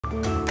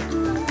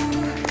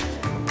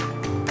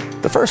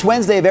first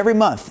Wednesday of every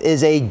month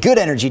is a good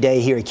energy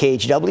day here at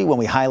KHW when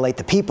we highlight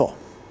the people,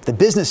 the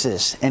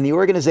businesses, and the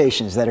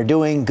organizations that are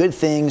doing good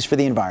things for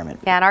the environment.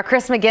 Yeah, and our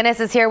Chris McGinnis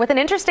is here with an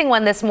interesting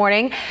one this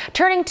morning,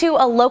 turning to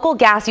a local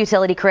gas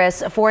utility,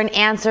 Chris, for an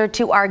answer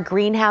to our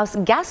greenhouse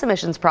gas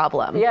emissions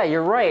problem. Yeah,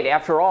 you're right.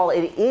 After all,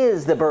 it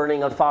is the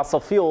burning of fossil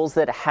fuels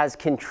that has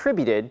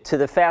contributed to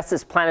the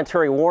fastest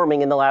planetary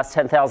warming in the last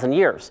 10,000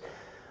 years.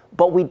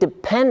 But we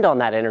depend on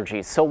that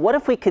energy. So what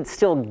if we could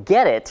still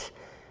get it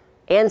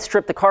and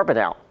strip the carbon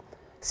out?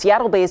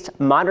 Seattle-based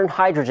Modern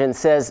Hydrogen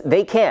says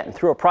they can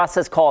through a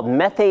process called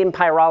methane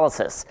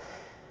pyrolysis.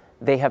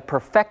 They have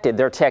perfected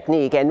their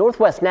technique, and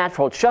Northwest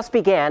Natural just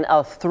began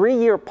a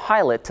 3-year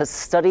pilot to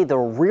study the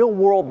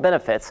real-world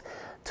benefits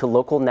to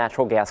local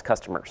natural gas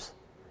customers.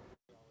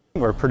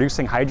 We're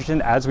producing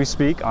hydrogen as we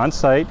speak on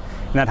site,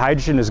 and that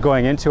hydrogen is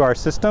going into our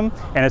system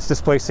and it's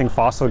displacing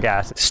fossil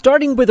gas.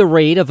 Starting with a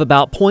rate of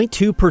about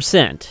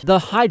 0.2%, the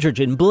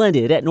hydrogen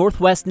blended at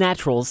Northwest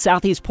Natural's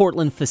Southeast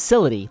Portland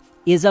facility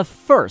is a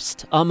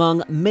first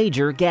among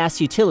major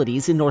gas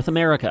utilities in North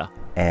America.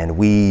 And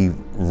we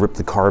rip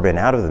the carbon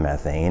out of the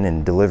methane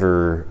and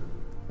deliver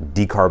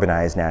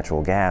decarbonized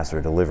natural gas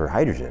or deliver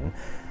hydrogen.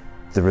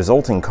 The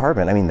resulting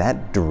carbon,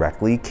 that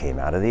directly came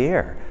out of the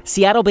air.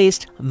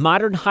 Seattle-based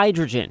Modern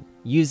Hydrogen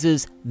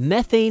uses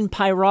methane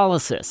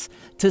pyrolysis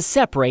to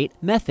separate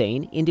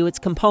methane into its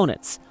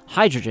components: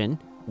 hydrogen,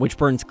 which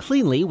burns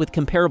cleanly with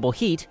comparable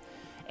heat,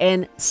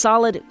 and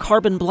solid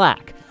carbon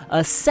black,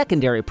 a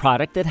secondary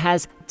product that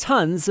has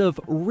tons of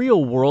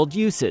real-world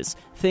uses.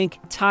 Think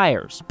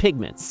tires,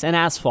 pigments, and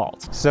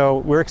asphalt. So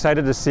we're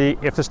excited to see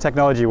if this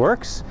technology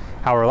works,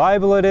 how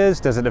reliable it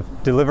is, does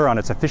it deliver on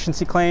its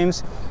efficiency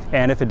claims,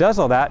 and if it does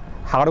all that,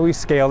 how do we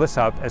scale this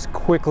up as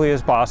quickly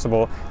as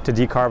possible to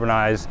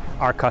decarbonize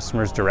our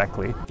customers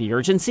directly? The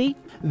urgency?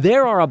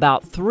 There are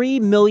about 3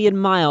 million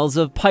miles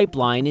of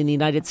pipeline in the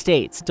United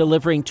States,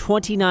 delivering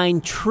 29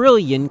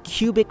 trillion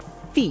cubic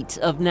feet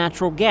of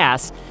natural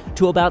gas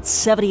to about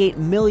 78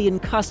 million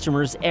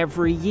customers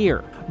every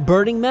year.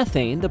 Burning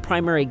methane, the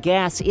primary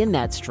gas in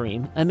that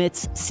stream,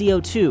 emits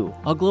CO2,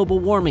 a global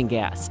warming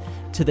gas,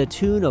 to the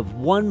tune of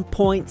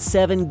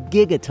 1.7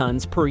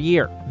 gigatons per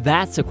year.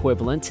 That's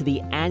equivalent to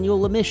the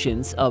annual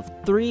emissions of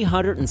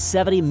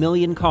 370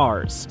 million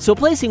cars. So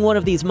placing one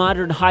of these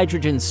Modern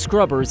Hydrogen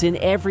scrubbers in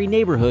every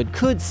neighborhood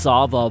could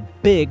solve a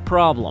big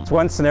problem.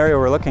 One scenario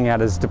we're looking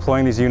at is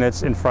deploying these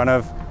units in front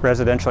of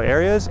residential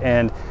areas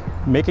and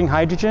making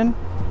hydrogen,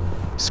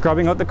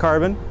 scrubbing out the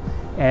carbon,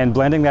 and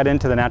blending that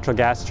into the natural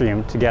gas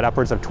stream to get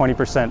upwards of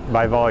 20%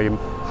 by volume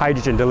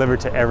hydrogen delivered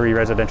to every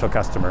residential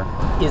customer.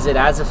 Is it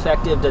as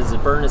effective? Does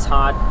it burn as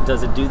hot?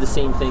 Does it do the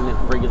same thing that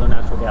regular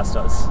natural gas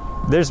does?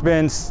 There's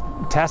been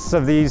tests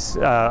of these,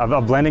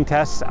 of blending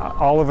tests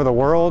all over the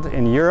world.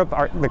 In Europe,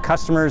 the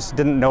customers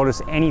didn't notice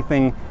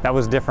anything that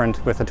was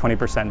different with a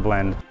 20%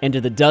 blend. And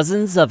to the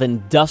dozens of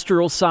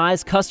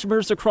industrial-sized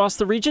customers across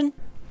the region?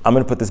 I'm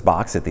going to put this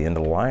box at the end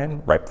of the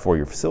line right before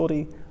your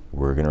facility.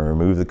 We're going to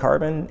remove the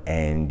carbon,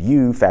 and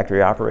you,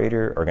 factory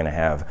operator, are going to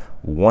have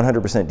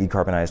 100%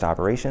 decarbonized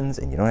operations,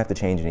 and you don't have to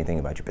change anything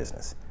about your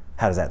business.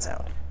 How does that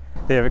sound?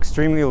 They have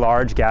extremely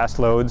large gas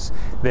loads.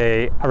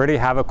 They already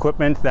have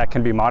equipment that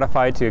can be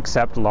modified to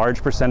accept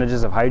large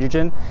percentages of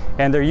hydrogen,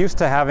 and they're used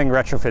to having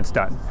retrofits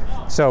done.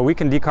 So we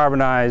can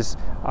decarbonize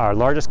our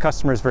largest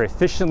customers very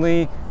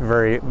efficiently,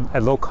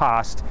 at low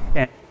cost.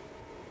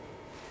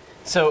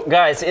 So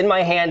guys, in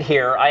my hand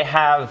here, I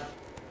have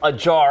a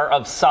jar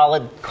of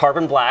solid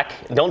carbon black.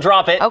 Don't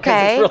drop it,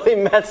 because it's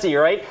really messy,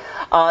 right?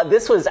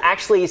 This was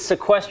actually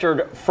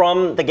sequestered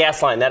from the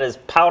gas line. That is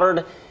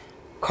powdered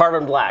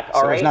carbon black,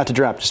 all right? So it's not to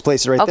drop, just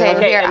place it right there.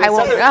 Okay, here, I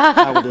won't.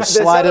 I will just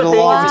slide it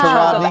along to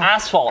Rodney. Of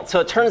asphalt. So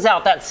it turns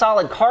out that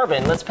solid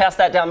carbon, let's pass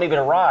that down maybe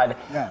to Rod.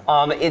 Yeah.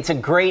 It's a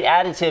great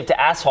additive to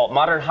asphalt.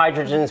 Modern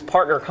Hydrogen's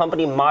partner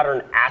company,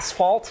 Modern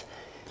Asphalt,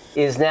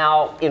 is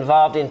now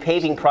involved in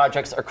paving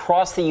projects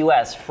across the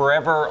U.S.,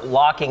 forever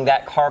locking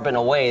that carbon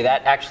away.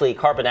 That actually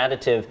carbon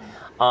additive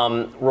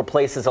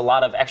replaces a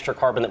lot of extra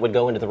carbon that would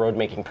go into the road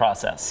making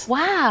process.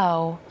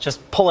 Wow.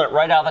 Just pulling it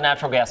right out of the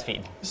natural gas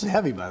feed. This is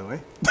heavy, by the way.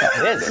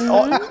 It is.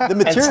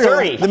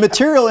 The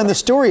material in the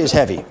story is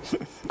heavy.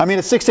 At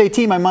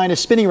 6:18, my mind is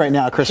spinning right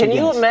now, Chris. Can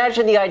you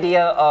imagine the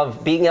idea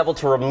of being able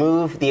to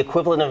remove the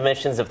equivalent of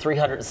emissions of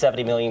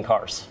 370 million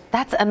cars?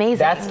 That's amazing.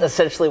 That's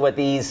essentially what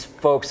these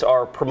folks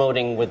are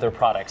promoting with their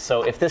products.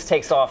 So if this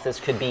takes off, this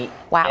could be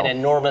an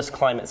enormous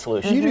climate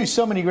solution. You do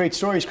so many great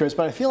stories, Chris,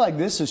 but I feel like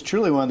this is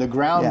truly one of the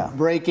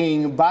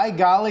groundbreaking, by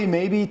golly,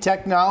 maybe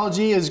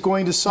technology is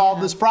going to solve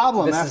this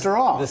problem after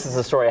all. This is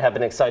a story I have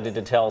been excited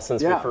to tell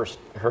since we first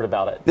heard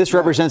about it. This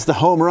represents the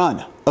home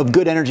run of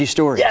good energy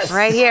stories. Yes.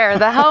 Right here,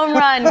 the home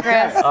run,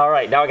 Chris. All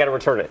right, now I got to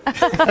return it.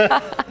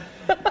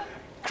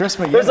 Chris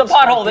McGinnis. There's a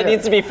pothole that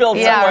needs to be filled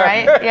somewhere.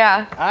 Yeah, right?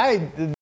 Yeah.